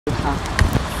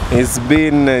It's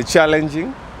been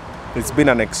challenging. It's been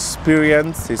an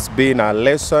experience. It's been a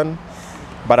lesson.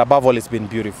 But above all, it's been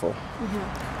beautiful.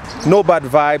 No bad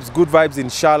vibes, good vibes,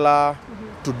 inshallah.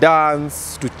 To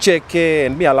dance, to check,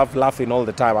 and me, I love laughing all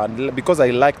the time. And because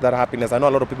I like that happiness, I know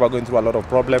a lot of people are going through a lot of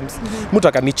problems.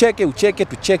 Mutaka ni cheke, ucheke,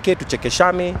 to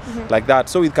chekeshane, like that.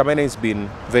 So with Kamene, it's been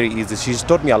very easy. She's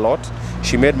taught me a lot.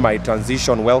 She made my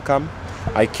transition welcome.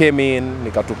 I came in,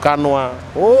 nikatukanwa.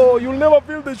 Oh, you'll never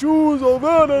feel the shoes.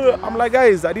 I'm like,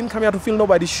 guys, I didn't come here to feel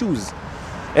nobody's shoes.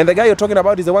 And the guy you're talking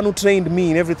about is the one who trained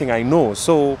me in everything I know.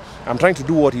 So I'm trying to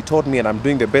do what he taught me, and I'm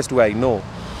doing the best way I know.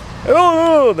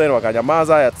 Then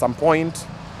wakanyamaza at some point.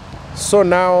 So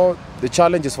now the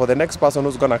challenge is for the next person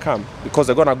who's gonna come, because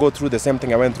they're gonna go through the same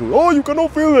thing I went through. Oh, you cannot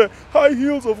feel the high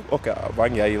heels of high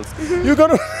heels. You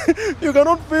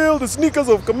cannot feel the sneakers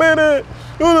of Kamene.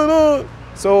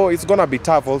 So it's gonna be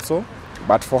tough also.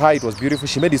 But for her it was beautiful.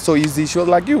 She made it so easy. She was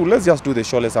like, let's just do the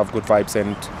show, let's have good vibes,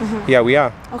 and here we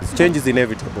are. Okay. Change is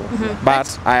inevitable.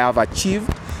 But I have achieved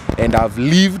and I've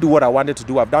lived what I wanted to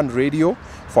do. I've done radio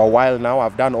for a while now.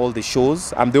 I've done all the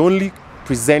shows. I'm the only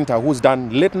presenter who's done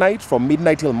late night from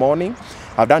midnight till morning.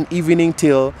 I've done evening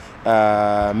till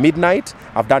midnight.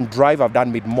 I've done drive, I've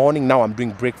done mid-morning. Now I'm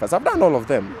doing breakfast. I've done all of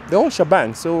them. The whole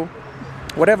shebang. So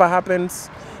whatever happens,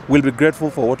 we'll be grateful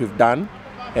for what we've done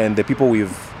and the people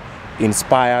we've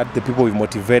inspired, the people we've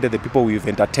motivated, the people we've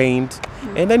entertained.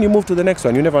 And then you move to the next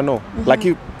one. You never know. Like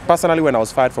personally, when I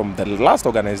was fired from the last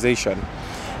organization,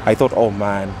 I thought, oh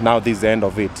man, now this is the end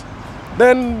of it.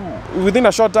 Then within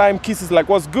a short time, Kiss is like,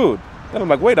 what's good? Then I'm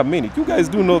like, wait a minute, you guys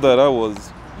do know that I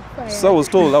was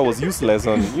told I was useless,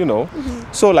 and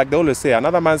So like they always say,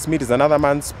 another man's meat is another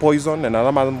man's poison, and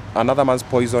another man's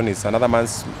poison is another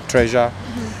man's treasure.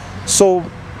 So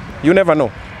you never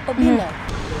know. Obinna.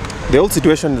 The whole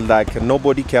situation is like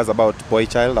nobody cares about boy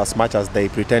child as much as they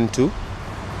pretend to.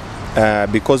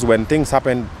 Because when things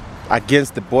happen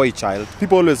against the boy child,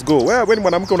 people always go, well, when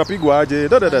mwanamke unapigwa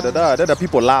aje,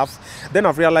 people laugh. Then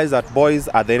I've realized that boys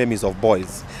are the enemies of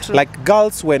boys. True. Like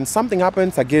girls, when something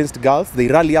happens against girls, they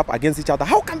rally up against each other.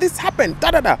 How can this happen?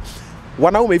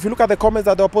 Wanaume, if you look at the comments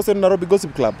that they were posted in Nairobi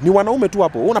Gossip Club, ni wanaume tu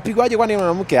hapo. Unapigwa aje kwani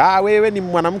mwanamke? Wewe ni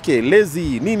mwanamke,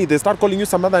 lazy, nini, they start calling you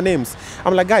some other names.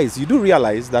 I'm like, guys, you do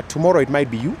realize that tomorrow it might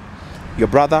be you, your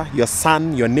brother, your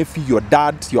son, your nephew, your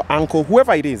dad, your uncle,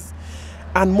 whoever it is.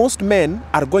 And most men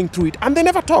are going through it and they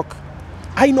never talk.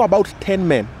 I know about 10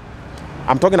 men.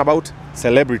 I'm talking about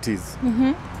celebrities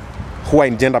who are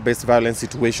in gender-based violence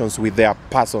situations with their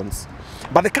persons.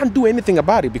 But they can't do anything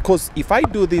about it, because if I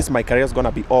do this, my career is going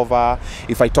to be over.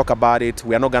 If I talk about it,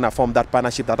 we are not going to form that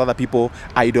partnership that other people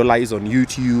idolize on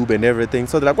YouTube and everything.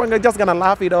 So they're like, we're just going to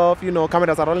laugh it off.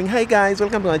 Cameras are rolling. Hey guys,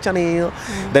 welcome to my channel.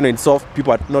 Then it's off.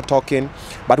 People are not talking.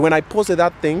 But when I posted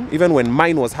that thing, even when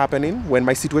mine was happening, when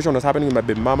my situation was happening with my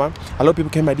baby mama, a lot of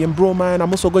people came my DM, bro, man,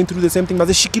 I'm also going through the same thing. Now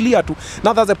that's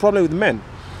the problem with men.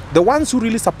 The ones who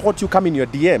really support you come in your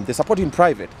DM. They support you in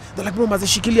private. They're like, bro,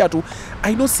 mazeshikilia tu.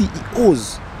 I know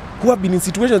CEOs who have been in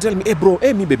situations telling me, hey bro,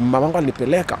 hey, mi baby mamangu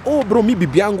anipeleka. Oh bro, mi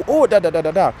bibi yangu. Oh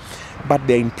da. But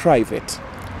they're in private.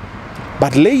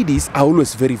 But ladies are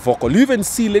always very vocal. You even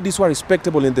see ladies who are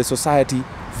respectable in the society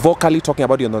vocally talking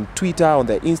about it on Twitter, on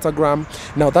their Instagram.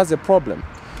 Now that's a problem.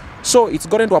 So it's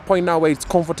gotten to a point now where it's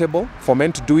comfortable for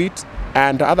men to do it,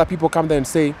 and other people come there and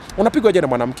say, unapigwa aje na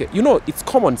mwanamke. It's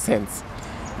common sense.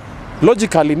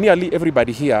 Logically, nearly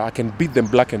everybody here, I can beat them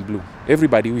black and blue.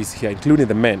 Everybody who is here, including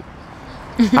the men.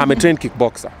 I'm a trained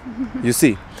kickboxer, you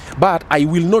see. But I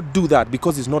will not do that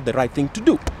because it's not the right thing to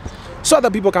do. So other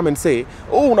people come and say,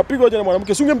 oh, unapigwa aje na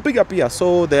mwanamke, si ungempiga pia.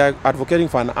 So they are advocating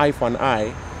for an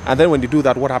eye. And then when they do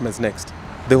that, what happens next?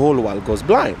 The whole world goes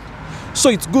blind. So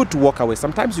it's good to walk away.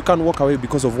 Sometimes you can't walk away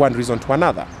because of one reason to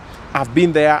another. I've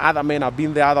been there, other men have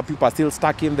been there, other people are still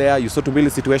stuck in there. You saw to build a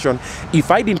situation.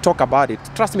 If I didn't talk about it,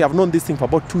 trust me, I've known this thing for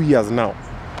about 2 years now.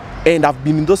 And I've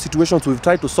been in those situations. We've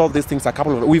tried to solve these things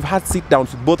we've had sit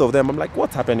downs with both of them. I'm like,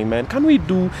 what's happening, man?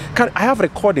 I have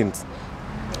recordings.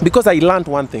 Because I learned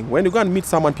one thing. When you go and meet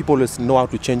someone, people always know how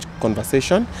to change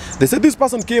conversation. They say, this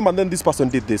person came and then this person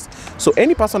did this. So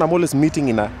any person I'm always meeting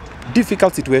in a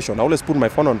difficult situation, I always put my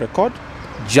phone on record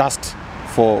just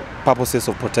for purposes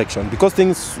of protection, because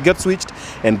things get switched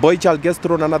and boy child gets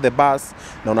thrown under the bus,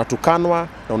 na unatukanwa,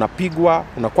 na unapigwa,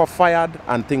 unakuwa fired,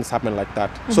 and things happen like that.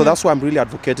 So that's why I'm really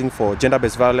advocating for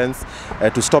gender-based violence,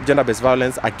 to stop gender-based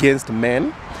violence against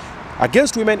men.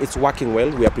 Against women, it's working well.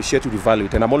 We appreciate you, we value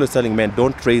it. And I'm always telling men,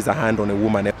 don't raise a hand on a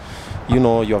woman. You're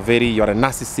a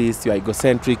narcissist, you're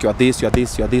egocentric, you're this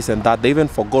and that. They even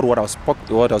forgot what I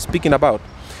was speaking about.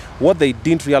 What they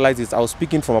didn't realize is I was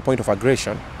speaking from a point of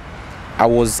aggression. I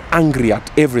was angry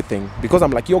at everything because I'm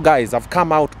like, yo guys, I've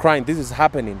come out crying, this is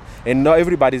happening. And now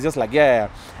everybody's just like, yeah.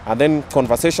 And then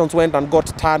conversations went and got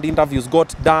turned, interviews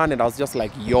got done, and I was just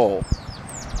like, yo.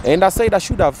 And I said I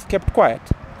should have kept quiet.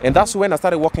 And that's when I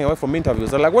started walking away from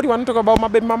interviews. They're like, what do you want to talk about, my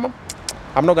baby mama?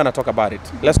 I'm not gonna talk about it.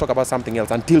 Let's talk about something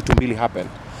else until it really happened.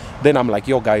 Then I'm like,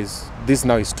 yo guys, this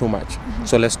now is too much.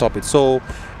 So let's stop it. So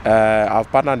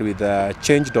I've partnered with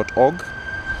change.org.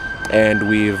 And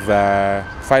we've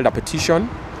filed a petition.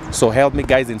 So help me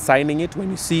guys in signing it.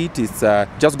 When you see it, it's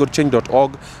just go to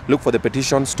change.org, look for the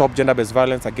petition, Stop Gender-Based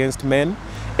Violence Against Men,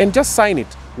 and just sign it.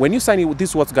 When you sign it,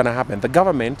 this is what's gonna happen. The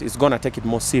government is gonna take it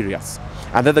more serious.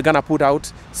 And then they're gonna put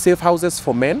out safe houses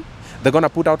for men. They're gonna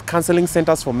put out counseling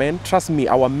centers for men. Trust me,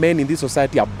 our men in this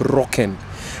society are broken.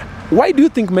 Why do you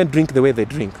think men drink the way they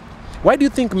drink? Why do you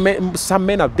think some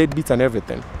men have deadbeats and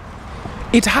everything?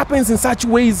 It happens in such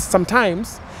ways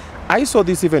sometimes. I saw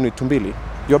this even with Tumbili.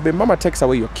 Your baby mama takes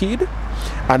away your kid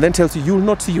and then tells you, you will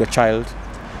not see your child.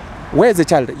 Where is the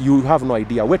child? You have no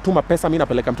idea. Where tuma pesa mimi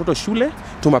napeleka mtoto shule,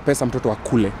 tuma pesa mtoto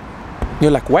akule.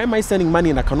 You're like, why am I sending money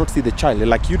and I cannot see the child? You're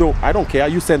like, I don't care,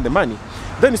 you send the money.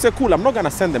 Then you say, cool, I'm not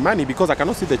gonna send the money because I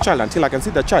cannot see the child until I can see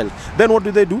the child. Then what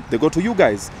do? They go to you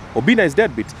guys. Obinna is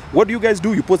deadbeat. What do you guys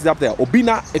do? You post it up there.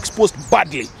 Obinna exposed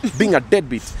badly, being a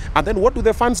deadbeat. And then what do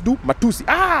the fans do? Matusi.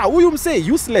 Who you say?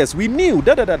 Useless. We knew.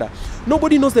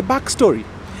 Nobody knows the backstory.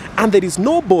 And there is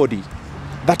nobody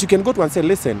that you can go to and say,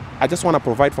 listen, I just want to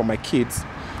provide for my kids.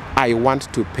 I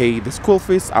want to pay the school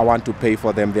fees, I want to pay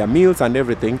for them their meals and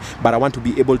everything, but I want to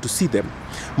be able to see them.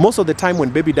 Most of the time when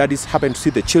baby daddies happen to see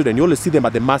the children, you only see them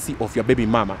at the mercy of your baby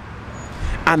mama.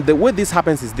 And the way this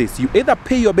happens is this: you either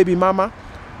pay your baby mama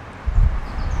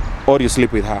or you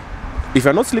sleep with her. If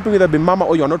you're not sleeping with your baby mama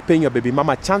or you're not paying your baby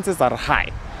mama, chances are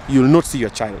high you'll not see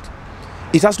your child.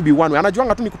 It has to be one way.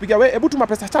 Anajuanga tu nikupigia we, hebu tuma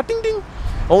pesa cha ding ding.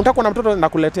 Unataka kuona mtoto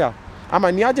nakuletea.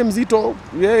 Ama niaje mzito,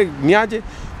 niaje.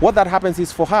 What that happens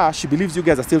is, for her, she believes you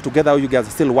guys are still together or you guys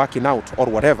are still working out or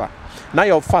whatever. Now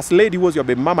your first lady was your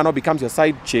baby mama, now becomes your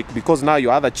side chick because now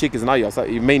your other chick is now your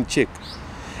main chick.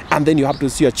 And then you have to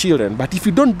see your children. But if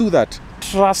you don't do that,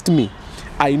 trust me,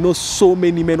 I know so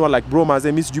many men who are like, bro,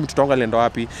 maze, miss Jim tutonga lendo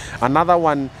happy. Another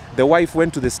one, the wife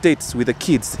went to the States with the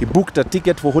kids. He booked a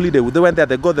ticket for holiday. They went there,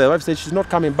 they got there. The wife said she's not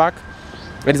coming back.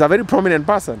 And he's a very prominent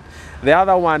person. The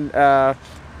other one,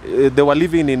 they were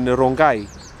living in Rongai,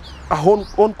 a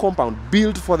own compound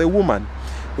built for the woman.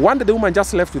 One day the woman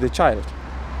just left with the child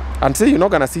and said, you're not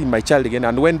gonna see my child again.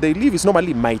 And when they leave, it's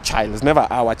normally my child, it's never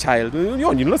our child.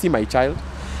 You'll not see my child.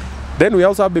 Then we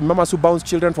also have been mamas who bounce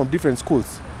children from different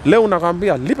schools. Leo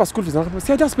unakwambia lipa school fees.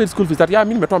 See, I just paid school fees. That yeah,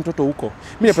 mimi nimetoa mtoto huko.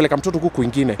 Mimi napeleka mtoto huko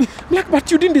kwingine. I'm like, but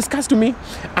you didn't discuss to me.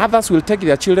 Others will take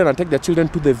their children and take their children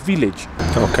to the village.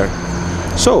 Okay.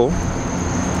 So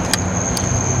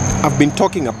I've been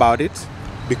talking about it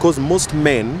because most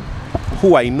men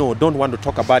who I know don't want to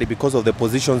talk about it because of the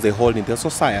positions they hold in their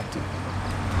society.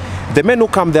 The men who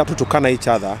come there to tukana each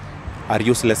other are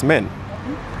useless men.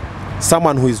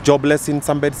 Someone who is jobless in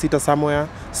some bedsitter somewhere,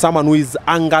 someone who is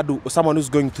angered, someone who's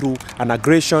going through an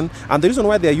aggression. And the reason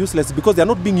why they are useless is because they are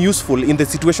not being useful in the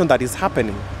situation that is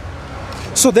happening.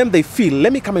 So then they feel,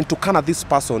 let me come and tukana this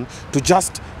person to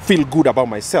just feel good about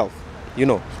myself. You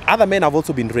know, other men have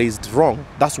also been raised wrong.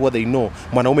 That's what they know.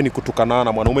 Mwanaume ni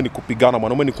kutukanana, mwanaume ni kupigana,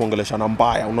 mwanaume ni kuongeleshana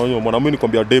mbaya, mwanaume ni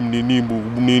kuambia dem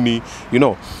nini, you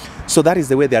know. So that is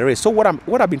the way they are raised. So what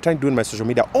I've been trying to do in my social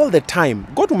media all the time,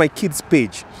 go to my kids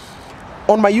page.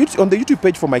 On the YouTube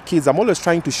page for my kids, I'm always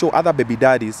trying to show other baby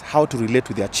daddies how to relate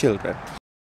with their children.